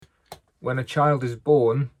When a child is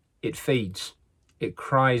born, it feeds. It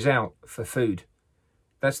cries out for food.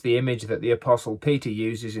 That's the image that the Apostle Peter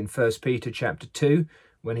uses in 1 Peter chapter 2,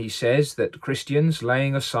 when he says that Christians,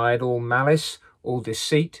 laying aside all malice, all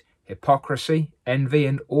deceit, hypocrisy, envy,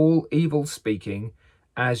 and all evil speaking,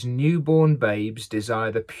 as newborn babes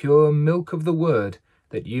desire the pure milk of the word,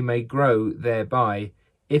 that you may grow thereby,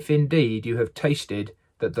 if indeed you have tasted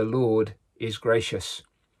that the Lord is gracious.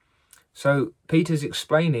 So Peter's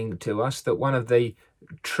explaining to us that one of the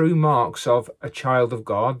true marks of a child of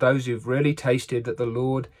God, those who've really tasted that the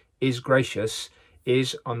Lord is gracious,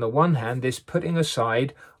 is on the one hand this putting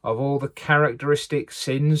aside of all the characteristic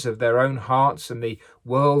sins of their own hearts and the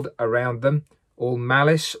world around them, all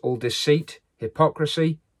malice, all deceit,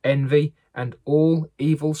 hypocrisy, envy, and all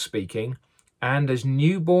evil speaking, and as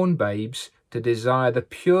newborn babes to desire the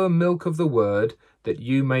pure milk of the word, that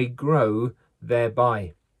you may grow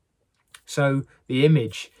thereby. So the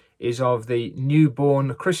image is of the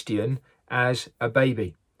newborn Christian as a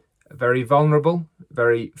baby, very vulnerable,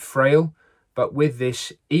 very frail, but with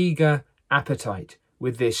this eager appetite,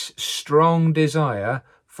 with this strong desire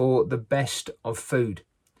for the best of food.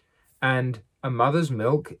 And a mother's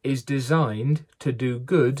milk is designed to do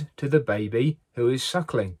good to the baby who is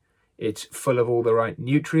suckling. It's full of all the right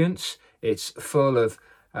nutrients. It's full of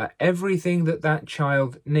everything that that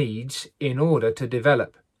child needs in order to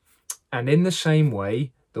develop. And in the same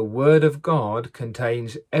way, the Word of God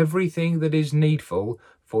contains everything that is needful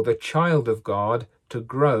for the child of God to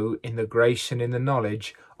grow in the grace and in the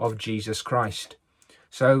knowledge of Jesus Christ.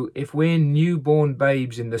 So if we're newborn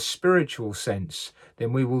babes in the spiritual sense,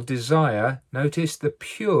 then we will desire, notice, the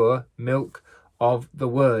pure milk of the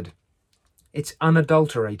Word. It's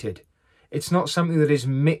unadulterated. It's not something that is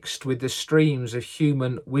mixed with the streams of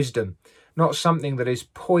human wisdom, not something that is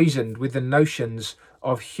poisoned with the notions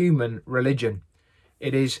of human religion.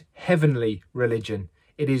 It is heavenly religion.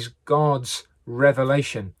 It is God's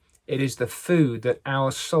revelation. It is the food that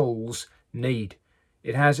our souls need.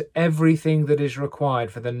 It has everything that is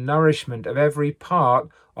required for the nourishment of every part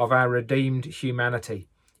of our redeemed humanity.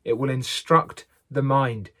 It will instruct the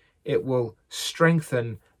mind. It will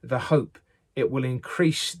strengthen the hope. It will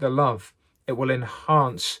increase the love. It will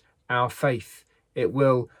enhance our faith. It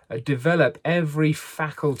will develop every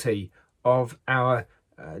faculty of our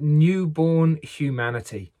newborn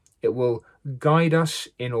humanity. It will guide us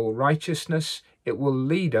in all righteousness. It will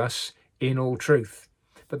lead us in all truth.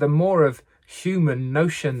 But the more of human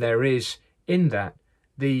notion there is in that,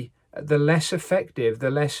 the less effective,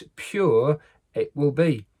 the less pure it will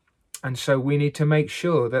be. And so we need to make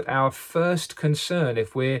sure that our first concern,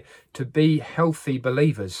 if we're to be healthy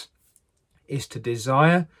believers, is to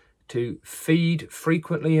desire to feed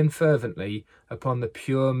frequently and fervently upon the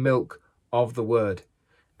pure milk of the word.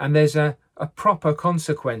 And there's a proper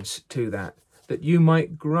consequence to that you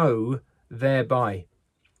might grow thereby.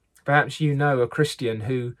 Perhaps you know a Christian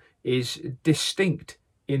who is distinct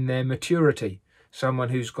in their maturity, someone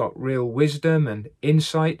who's got real wisdom and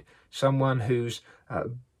insight, someone who's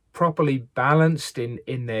properly balanced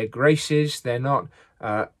in their graces. They're not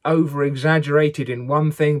over-exaggerated in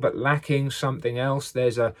one thing but lacking something else.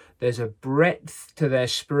 There's a breadth to their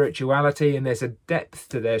spirituality and there's a depth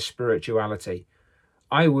to their spirituality.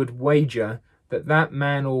 I would wager that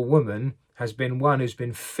man or woman has been one who's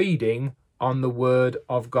been feeding on the Word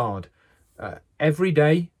of God every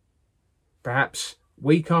day, perhaps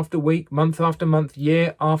week after week, month after month,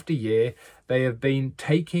 year after year. They have been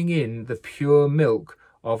taking in the pure milk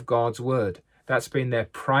of God's Word. That's been their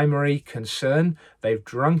primary concern. They've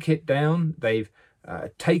drunk it down, they've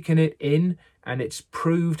taken it in, and it's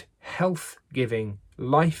proved health-giving,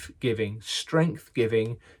 life-giving,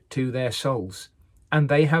 strength-giving to their souls. And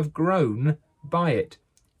they have grown by it.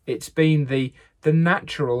 It's been the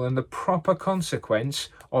natural and the proper consequence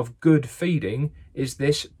of good feeding is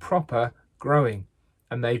this proper growing.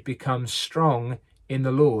 And they've become strong in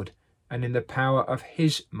the Lord and in the power of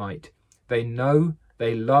His might. They know,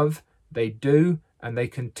 they love, they do, and they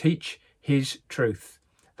can teach His truth.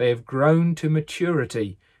 They have grown to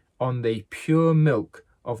maturity on the pure milk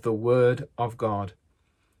of the Word of God.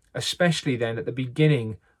 Especially then at the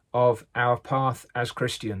beginning of our path as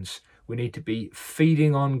Christians, we need to be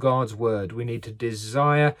feeding on God's Word. We need to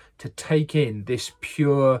desire to take in this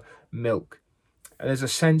pure milk. There's a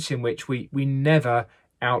sense in which we never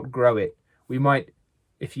outgrow it. We might,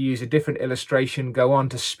 if you use a different illustration, go on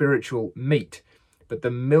to spiritual meat. But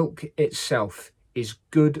the milk itself is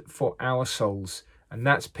good for our souls. And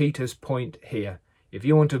that's Peter's point here. If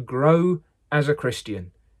you want to grow as a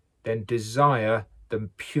Christian, then desire the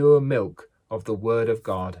pure milk of the Word of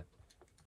God.